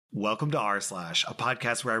Welcome to r slash, a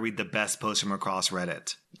podcast where I read the best posts from across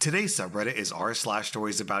Reddit. Today's subreddit is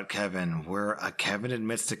r/Storiesaboutkevin, where a Kevin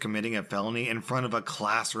admits to committing a felony in front of a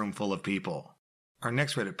classroom full of people. Our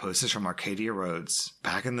next Reddit post is from Arcadia Rhodes.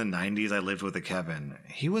 Back in the 90s, I lived with a Kevin.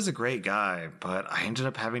 He was a great guy, but I ended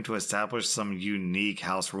up having to establish some unique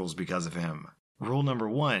house rules because of him. Rule number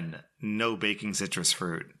 1, no baking citrus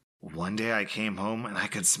fruit. One day I came home and I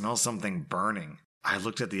could smell something burning. I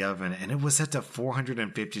looked at the oven and it was set to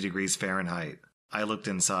 450 degrees Fahrenheit. I looked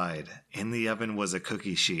inside. In the oven was a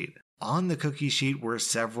cookie sheet. On the cookie sheet were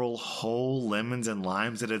several whole lemons and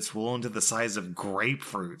limes that had swollen to the size of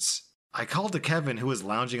grapefruits. I called to Kevin, who was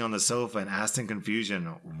lounging on the sofa, and asked in confusion,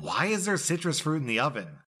 "Why is there citrus fruit in the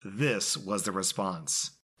oven?" This was the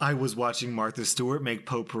response. "I was watching Martha Stewart make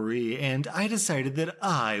potpourri and I decided that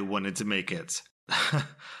I wanted to make it."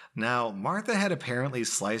 Now, Martha had apparently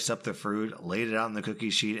sliced up the fruit, laid it out on the cookie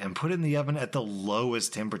sheet, and put it in the oven at the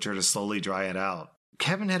lowest temperature to slowly dry it out.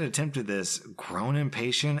 Kevin had attempted this, grown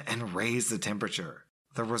impatient, and raised the temperature.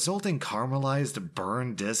 The resulting caramelized,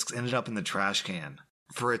 burned discs ended up in the trash can.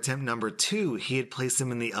 For attempt number 2, he had placed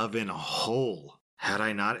them in the oven whole. Had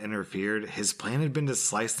I not interfered, his plan had been to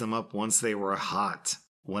slice them up once they were hot.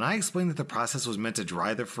 When I explained that the process was meant to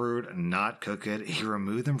dry the fruit, not cook it, he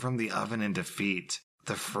removed them from the oven in defeat.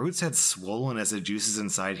 The fruits had swollen as the juices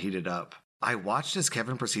inside heated up. I watched as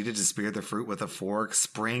Kevin proceeded to spear the fruit with a fork,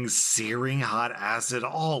 spraying searing hot acid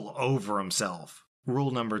all over himself. Rule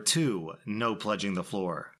number 2, no pledging the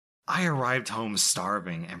floor. I arrived home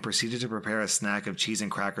starving and proceeded to prepare a snack of cheese and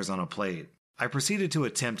crackers on a plate. I proceeded to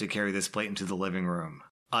attempt to carry this plate into the living room.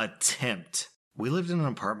 Attempt. We lived in an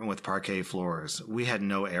apartment with parquet floors. We had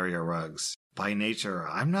no area rugs. By nature,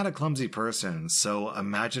 I'm not a clumsy person, so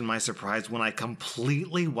imagine my surprise when I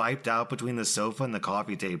completely wiped out between the sofa and the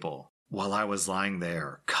coffee table. While I was lying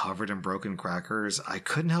there, covered in broken crackers, I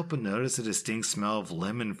couldn't help but notice a distinct smell of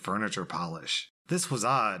lemon furniture polish. This was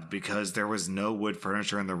odd because there was no wood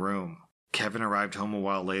furniture in the room. Kevin arrived home a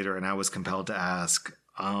while later and I was compelled to ask,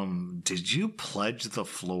 did you pledge the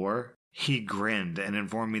floor? He grinned and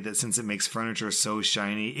informed me that since it makes furniture so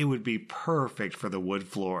shiny, it would be perfect for the wood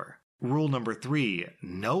floor. Rule number 3,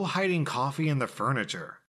 no hiding coffee in the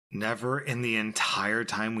furniture. Never in the entire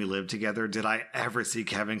time we lived together did I ever see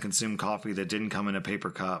Kevin consume coffee that didn't come in a paper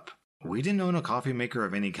cup. We didn't own a coffee maker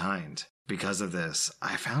of any kind. Because of this,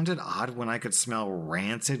 I found it odd when I could smell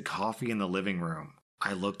rancid coffee in the living room.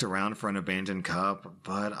 I looked around for an abandoned cup,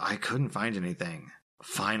 but I couldn't find anything.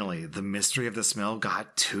 Finally, the mystery of the smell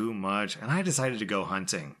got too much, and I decided to go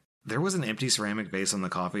hunting. There was an empty ceramic vase on the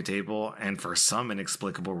coffee table, and for some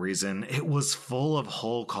inexplicable reason, it was full of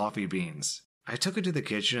whole coffee beans. I took it to the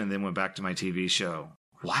kitchen and then went back to my TV show.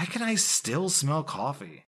 Why can I still smell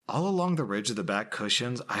coffee? All along the ridge of the back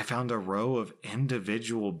cushions, I found a row of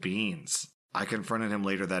individual beans. I confronted him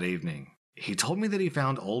later that evening. He told me that he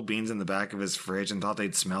found old beans in the back of his fridge and thought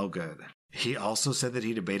they'd smell good. He also said that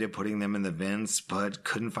he debated putting them in the vents, but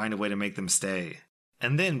couldn't find a way to make them stay.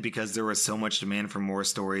 And then, because there was so much demand for more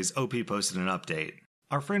stories, OP posted an update.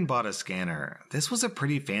 Our friend bought a scanner. This was a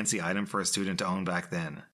pretty fancy item for a student to own back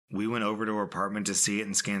then. We went over to her apartment to see it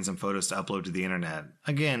and scan some photos to upload to the internet.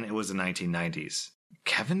 Again, it was the 1990s.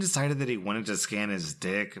 Kevin decided that he wanted to scan his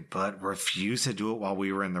dick, but refused to do it while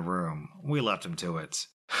we were in the room. We left him to it.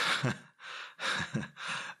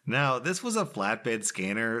 Now, this was a flatbed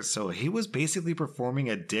scanner, so he was basically performing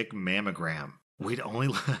a dick mammogram. We'd only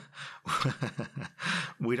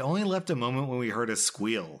left a moment when we heard a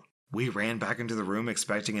squeal. We ran back into the room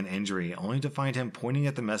expecting an injury, only to find him pointing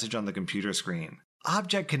at the message on the computer screen.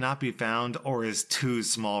 Object cannot be found or is too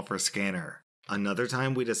small for scanner. Another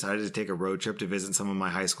time, we decided to take a road trip to visit some of my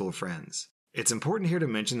high school friends. It's important here to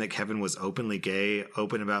mention that Kevin was openly gay,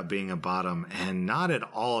 open about being a bottom, and not at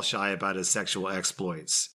all shy about his sexual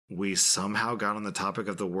exploits. We somehow got on the topic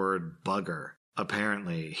of the word bugger.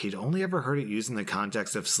 Apparently, he'd only ever heard it used in the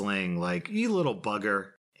context of slang like, "You little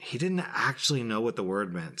bugger." He didn't actually know what the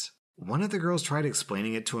word meant. One of the girls tried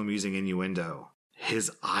explaining it to him using innuendo.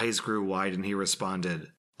 His eyes grew wide and he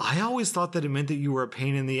responded, "I always thought that it meant that you were a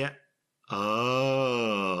pain in the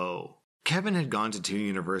Oh. Kevin had gone to 2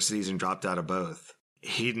 universities and dropped out of both.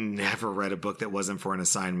 He'd never read a book that wasn't for an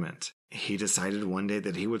assignment. He decided one day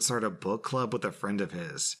that he would start a book club with a friend of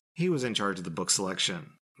his. He was in charge of the book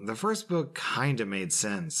selection. The first book kinda made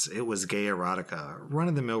sense. It was gay erotica,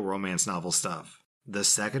 run-of-the-mill romance novel stuff. The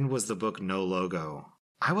second was the book No Logo.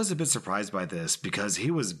 I was a bit surprised by this because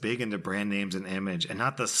he was big into brand names and image and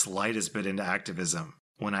not the slightest bit into activism.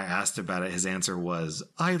 When I asked about it, his answer was,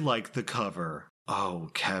 "I like the cover." Oh,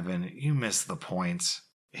 Kevin, you missed the point.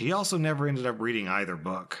 He also never ended up reading either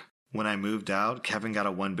book. When I moved out, Kevin got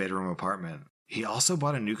a 1-bedroom apartment. He also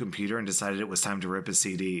bought a new computer and decided it was time to rip his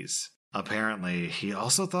CDs. Apparently, he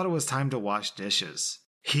also thought it was time to wash dishes.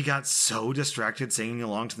 He got so distracted singing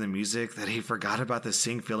along to the music that he forgot about the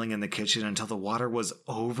sink filling in the kitchen until the water was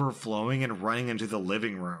overflowing and running into the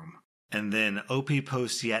living room. And then OP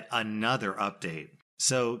posts yet another update.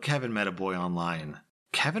 So Kevin met a boy online.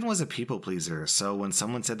 Kevin was a people pleaser, so when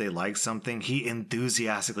someone said they liked something, he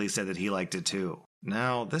enthusiastically said that he liked it too.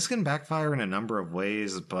 Now, this can backfire in a number of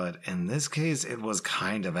ways, but in this case, it was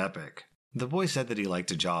kind of epic. The boy said that he liked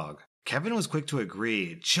to jog. Kevin was quick to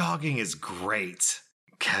agree, jogging is great.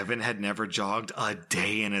 Kevin had never jogged a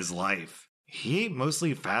day in his life. He ate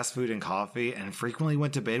mostly fast food and coffee and frequently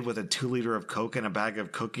went to bed with a 2-liter of Coke and a bag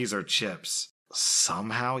of cookies or chips.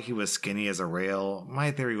 Somehow he was skinny as a rail.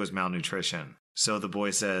 My theory was malnutrition. So the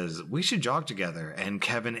boy says, we should jog together, and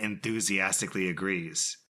Kevin enthusiastically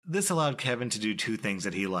agrees. This allowed Kevin to do 2 things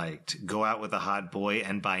that he liked, go out with a hot boy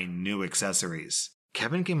and buy new accessories.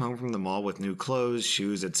 Kevin came home from the mall with new clothes,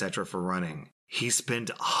 shoes, etc. for running. He spent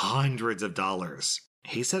hundreds of dollars.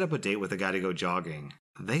 He set up a date with a guy to go jogging.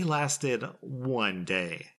 They lasted 1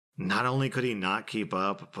 day. Not only could he not keep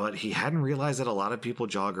up, but he hadn't realized that a lot of people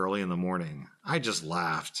jog early in the morning. I just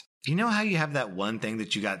laughed. You know how you have that one thing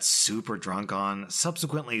that you got super drunk on,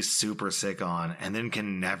 subsequently super sick on, and then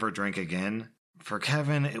can never drink again? For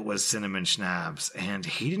Kevin, it was cinnamon schnapps, and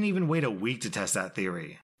he didn't even wait a week to test that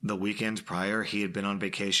theory. The weekend prior, he had been on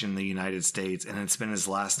vacation in the United States and had spent his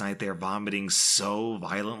last night there vomiting so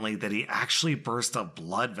violently that he actually burst a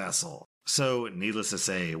blood vessel. So, needless to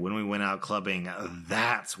say, when we went out clubbing,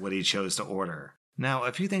 that's what he chose to order. Now,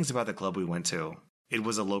 a few things about the club we went to. It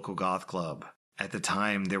was a local goth club. At the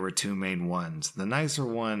time, there were 2 main ones, the nicer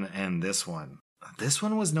one and this one. This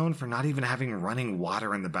one was known for not even having running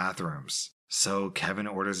water in the bathrooms. So Kevin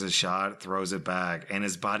orders a shot, throws it back, and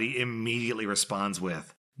his body immediately responds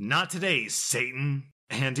with, "Not today, Satan!"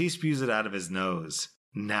 And he spews it out of his nose.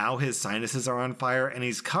 Now his sinuses are on fire and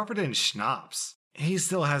he's covered in schnapps. He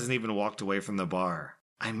still hasn't even walked away from the bar.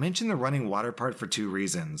 I mentioned the running water part for 2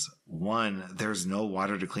 reasons. 1, there's no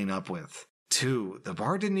water to clean up with. 2, the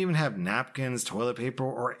bar didn't even have napkins, toilet paper,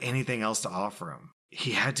 or anything else to offer him.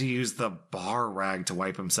 He had to use the bar rag to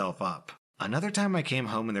wipe himself up. Another time I came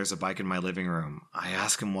home and there's a bike in my living room. I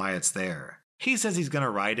ask him why it's there. He says he's gonna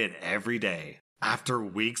ride it every day. After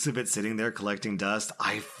weeks of it sitting there collecting dust,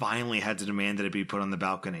 I finally had to demand that it be put on the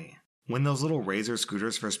balcony. When those little Razor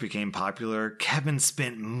scooters first became popular, Kevin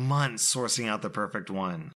spent months sourcing out the perfect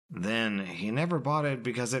one. Then, he never bought it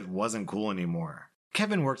because it wasn't cool anymore.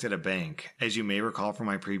 Kevin worked at a bank. As you may recall from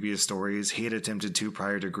my previous stories, he had attempted 2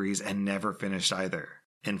 prior degrees and never finished either.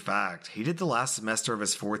 In fact, he did the last semester of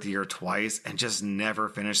his 4th year twice and just never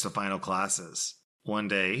finished the final classes. One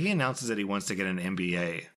day, he announces that he wants to get an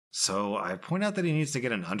MBA. So I point out that he needs to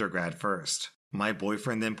get an undergrad first. My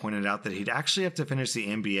boyfriend then pointed out that he'd actually have to finish the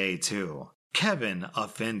MBA too. Kevin,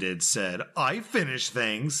 offended, said, "I finish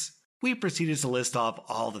things." We proceeded to list off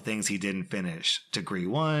all the things he didn't finish. Degree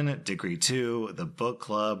 1, Degree 2, the book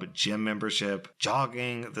club, gym membership,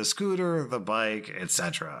 jogging, the scooter, the bike,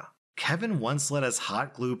 etc. Kevin once let us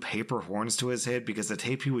hot glue paper horns to his head because the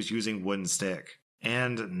tape he was using wouldn't stick.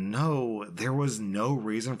 And no, there was no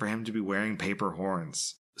reason for him to be wearing paper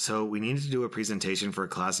horns. So we needed to do a presentation for a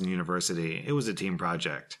class in university. It was a team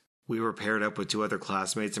project. We were paired up with 2 other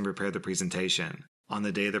classmates and prepared the presentation. On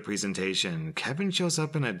the day of the presentation, Kevin shows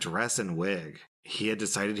up in a dress and wig. He had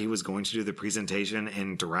decided he was going to do the presentation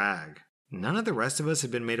in drag. None of the rest of us had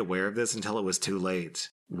been made aware of this until it was too late.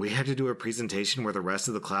 We had to do a presentation where the rest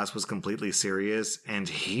of the class was completely serious, and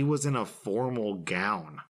he was in a formal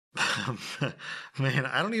gown. Man,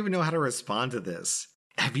 I don't even know how to respond to this.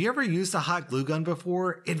 Have you ever used a hot glue gun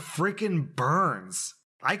before? It freaking burns.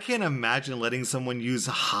 I can't imagine letting someone use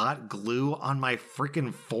hot glue on my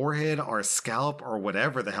freaking forehead or scalp or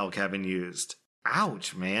whatever the hell Kevin used.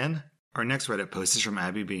 Ouch, man. Our next Reddit post is from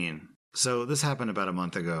Abby Bean. So this happened about a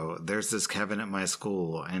month ago. There's this Kevin at my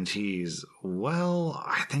school, and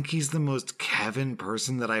I think he's the most Kevin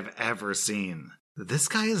person that I've ever seen. This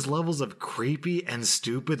guy has levels of creepy and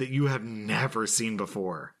stupid that you have never seen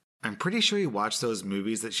before. I'm pretty sure he watched those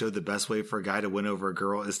movies that showed the best way for a guy to win over a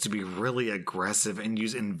girl is to be really aggressive and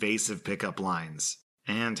use invasive pickup lines.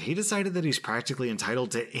 And he decided that he's practically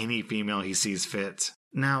entitled to any female he sees fit.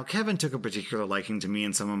 Now, Kevin took a particular liking to me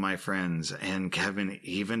and some of my friends, and Kevin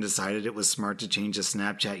even decided it was smart to change the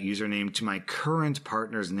Snapchat username to my current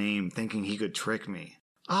partner's name, thinking he could trick me.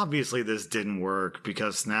 Obviously, this didn't work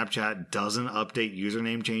because Snapchat doesn't update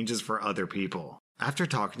username changes for other people. After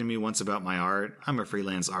talking to me once about my art, I'm a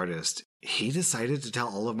freelance artist, he decided to tell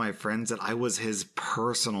all of my friends that I was his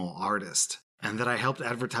personal artist, and that I helped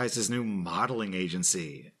advertise his new modeling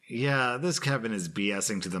agency. Yeah, this Kevin is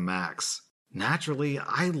BSing to the max. Naturally,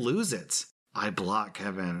 I lose it. I block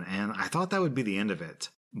Kevin, and I thought that would be the end of it.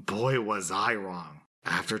 Boy, was I wrong.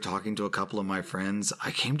 After talking to a couple of my friends,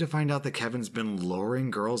 I came to find out that Kevin's been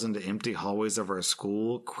luring girls into empty hallways of our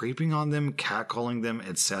school, creeping on them, catcalling them,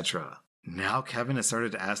 etc. Now Kevin has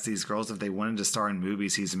started to ask these girls if they wanted to star in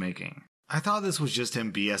movies he's making. I thought this was just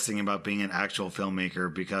him BSing about being an actual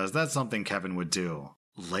filmmaker because that's something Kevin would do.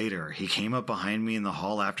 Later, he came up behind me in the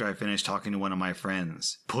hall after I finished talking to one of my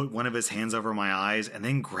friends, put one of his hands over my eyes, and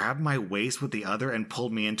then grabbed my waist with the other and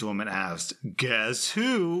pulled me into him and asked, "Guess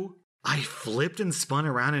who?" I flipped and spun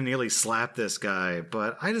around and nearly slapped this guy,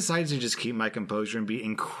 but I decided to just keep my composure and be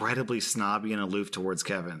incredibly snobby and aloof towards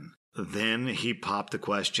Kevin. Then he popped the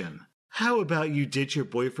question. "How about you ditch your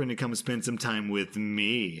boyfriend and come spend some time with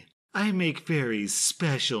me? I make very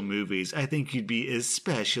special movies I think you'd be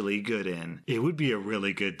especially good in. It would be a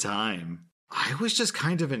really good time." I was just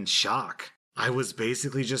kind of in shock. I was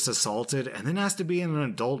basically just assaulted and then asked to be in an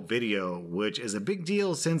adult video, which is a big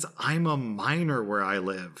deal since I'm a minor where I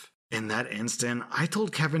live. In that instant, I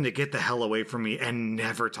told Kevin to get the hell away from me and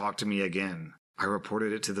never talk to me again. I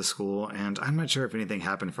reported it to the school, and I'm not sure if anything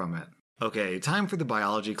happened from it. Okay, time for the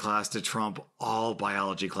biology class to trump all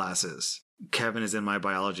biology classes. Kevin is in my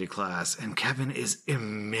biology class, and Kevin is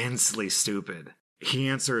immensely stupid. He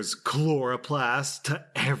answers chloroplast to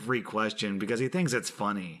every question because he thinks it's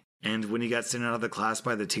funny. And when he got sent out of the class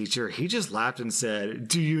by the teacher, he just laughed and said,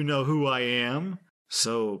 "Do you know who I am?"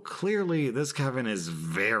 So clearly, this Kevin is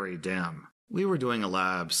very dumb. We were doing a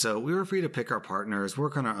lab, so we were free to pick our partners,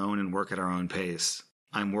 work on our own, and work at our own pace.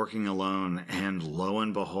 I'm working alone, and lo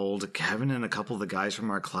and behold, Kevin and a couple of the guys from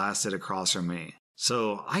our class sit across from me.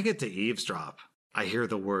 So I get to eavesdrop. I hear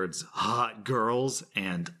the words, "hot girls,"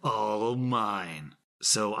 and "all mine."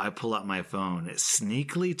 So I pull out my phone,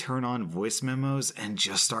 sneakily turn on voice memos, and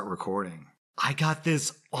just start recording. I got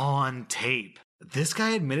this on tape. This guy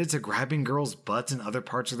admitted to grabbing girls' butts and other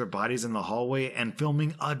parts of their bodies in the hallway and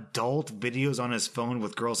filming adult videos on his phone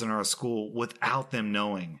with girls in our school without them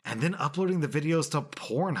knowing, and then uploading the videos to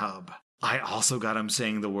Pornhub. I also got him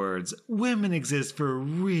saying the words, "Women exist for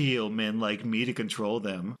real men like me to control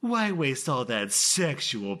them. Why waste all that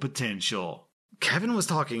sexual potential?" Kevin was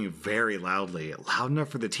talking very loudly, loud enough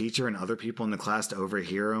for the teacher and other people in the class to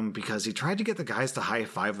overhear him because he tried to get the guys to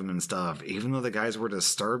high-five him and stuff, even though the guys were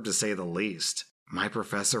disturbed to say the least. My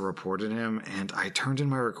professor reported him, and I turned in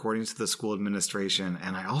my recordings to the school administration,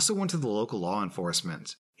 and I also went to the local law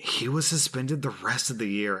enforcement. He was suspended the rest of the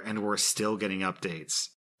year, and we're still getting updates.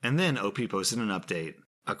 And then OP posted an update.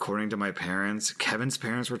 According to my parents, Kevin's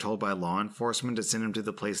parents were told by law enforcement to send him to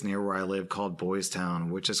the place near where I live called Boys Town,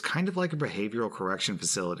 which is kind of like a behavioral correction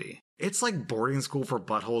facility. It's like boarding school for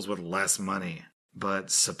buttholes with less money.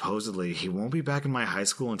 But supposedly, he won't be back in my high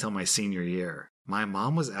school until my senior year. My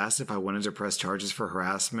mom was asked if I wanted to press charges for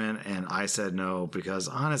harassment, and I said no, because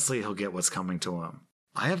honestly, he'll get what's coming to him.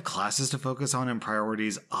 I have classes to focus on and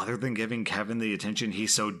priorities other than giving Kevin the attention he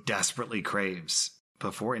so desperately craves.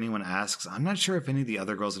 Before anyone asks, I'm not sure if any of the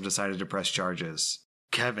other girls have decided to press charges.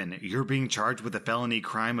 Kevin, you're being charged with the felony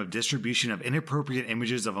crime of distribution of inappropriate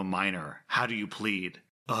images of a minor. How do you plead?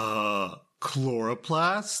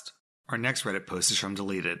 Chloroplast? Our next Reddit post is from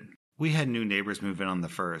Deleted. We had new neighbors move in on the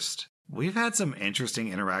 1st. We've had some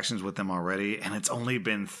interesting interactions with them already, and it's only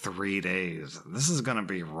been 3 days. This is gonna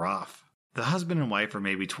be rough. The husband and wife are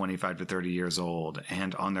maybe 25 to 30 years old,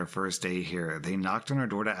 and on their first day here, they knocked on our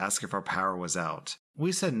door to ask if our power was out.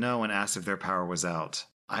 We said no and asked if their power was out.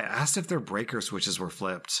 I asked if their breaker switches were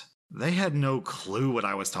flipped. They had no clue what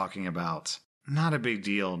I was talking about. Not a big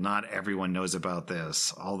deal, not everyone knows about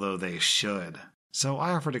this, although they should. So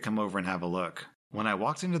I offered to come over and have a look. When I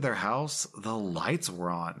walked into their house, the lights were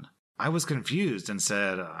on. I was confused and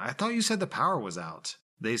said, "I thought you said the power was out."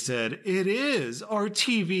 They said, "It is. Our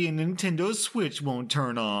TV and Nintendo Switch won't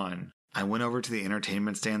turn on." I went over to the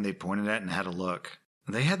entertainment stand they pointed at and had a look.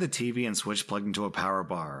 They had the TV and Switch plugged into a power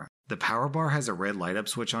bar. The power bar has a red light up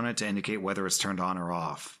switch on it to indicate whether it's turned on or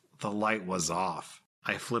off. The light was off.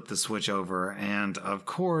 I flipped the switch over and, of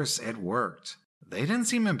course, it worked. They didn't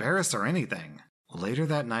seem embarrassed or anything. Later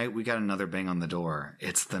that night, we got another bang on the door.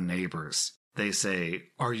 It's the neighbors. They say,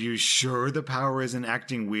 "Are you sure the power isn't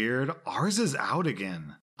acting weird? Ours is out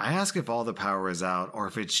again." I ask if all the power is out or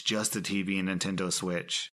if it's just the TV and Nintendo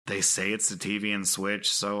Switch. They say it's the TV and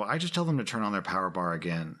Switch, so I just tell them to turn on their power bar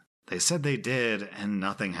again. They said they did, and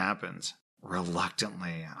nothing happened.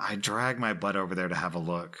 Reluctantly, I drag my butt over there to have a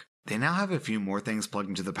look. They now have a few more things plugged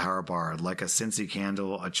into the power bar, like a Scentsy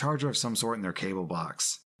candle, a charger of some sort in their cable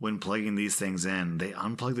box. When plugging these things in, they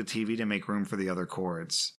unplug the TV to make room for the other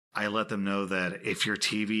cords. I let them know that if your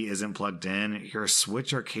TV isn't plugged in, your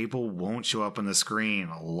switch or cable won't show up on the screen,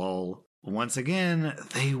 lol. Once again,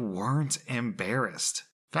 they weren't embarrassed.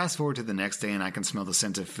 Fast forward to the next day and I can smell the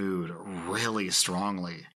scent of food really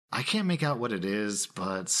strongly. I can't make out what it is,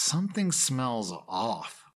 but something smells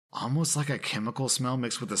off. Almost like a chemical smell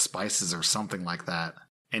mixed with the spices or something like that.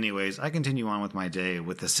 Anyways, I continue on with my day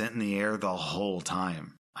with the scent in the air the whole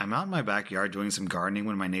time. I'm out in my backyard doing some gardening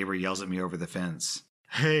when my neighbor yells at me over the fence.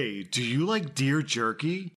 Hey, do you like deer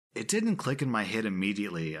jerky? It didn't click in my head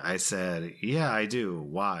immediately. I said, yeah, I do.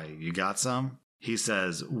 Why? You got some? He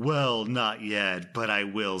says, well, not yet, but I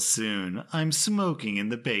will soon. I'm smoking in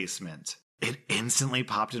the basement. It instantly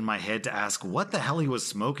popped in my head to ask what the hell he was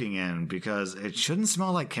smoking in because it shouldn't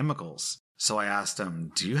smell like chemicals. So I asked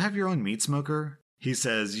him, do you have your own meat smoker? He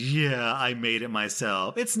says, yeah, I made it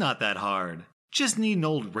myself. It's not that hard. Just need an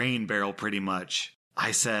old rain barrel pretty much.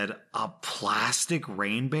 I said, a plastic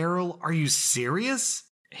rain barrel? Are you serious?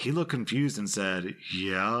 He looked confused and said,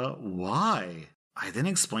 yeah, why? I then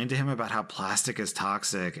explained to him about how plastic is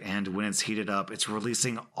toxic and when it's heated up, it's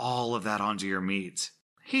releasing all of that onto your meat.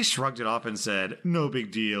 He shrugged it off and said, no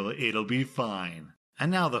big deal, it'll be fine.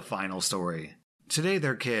 And now the final story. Today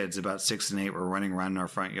their kids, about 6 and 8, were running around in our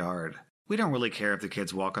front yard. We don't really care if the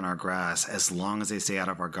kids walk on our grass as long as they stay out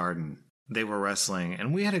of our garden. They were wrestling,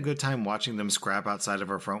 and we had a good time watching them scrap outside of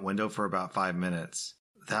our front window for about 5 minutes.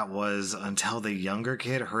 That was until the younger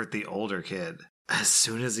kid hurt the older kid. As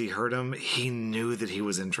soon as he hurt him, he knew that he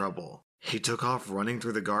was in trouble. He took off running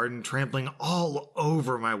through the garden, trampling all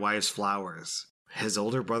over my wife's flowers. His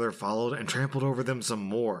older brother followed and trampled over them some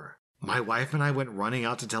more. My wife and I went running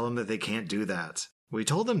out to tell him that they can't do that. We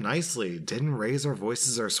told them nicely, didn't raise our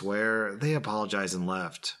voices or swear. They apologized and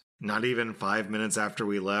left. Not even 5 minutes after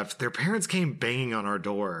we left, their parents came banging on our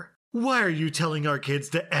door. Why are you telling our kids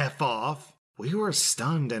to F off? We were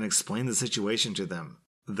stunned and explained the situation to them.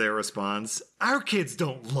 Their response, our kids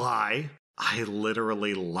don't lie. I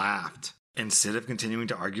literally laughed. Instead of continuing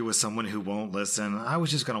to argue with someone who won't listen, I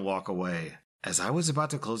was just going to walk away. As I was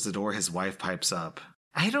about to close the door, his wife pipes up.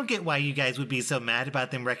 I don't get why you guys would be so mad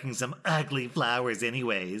about them wrecking some ugly flowers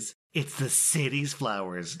anyways. It's the city's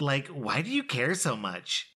flowers. Like, why do you care so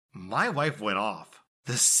much? My wife went off.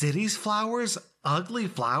 The city's flowers? Ugly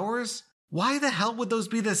flowers? Why the hell would those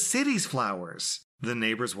be the city's flowers? The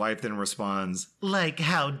neighbor's wife then responds, like,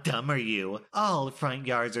 how dumb are you? All front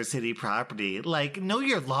yards are city property. Like, know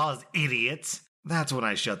your laws, idiots. That's when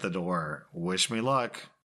I shut the door. Wish me luck.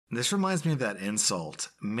 This reminds me of that insult.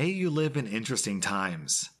 May you live in interesting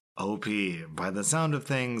times. OP, by the sound of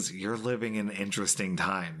things, you're living in interesting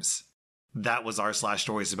times. That was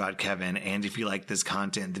r/Storiesaboutkevin, and if you like this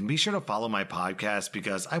content, then be sure to follow my podcast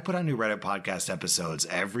because I put out new Reddit podcast episodes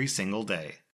every single day.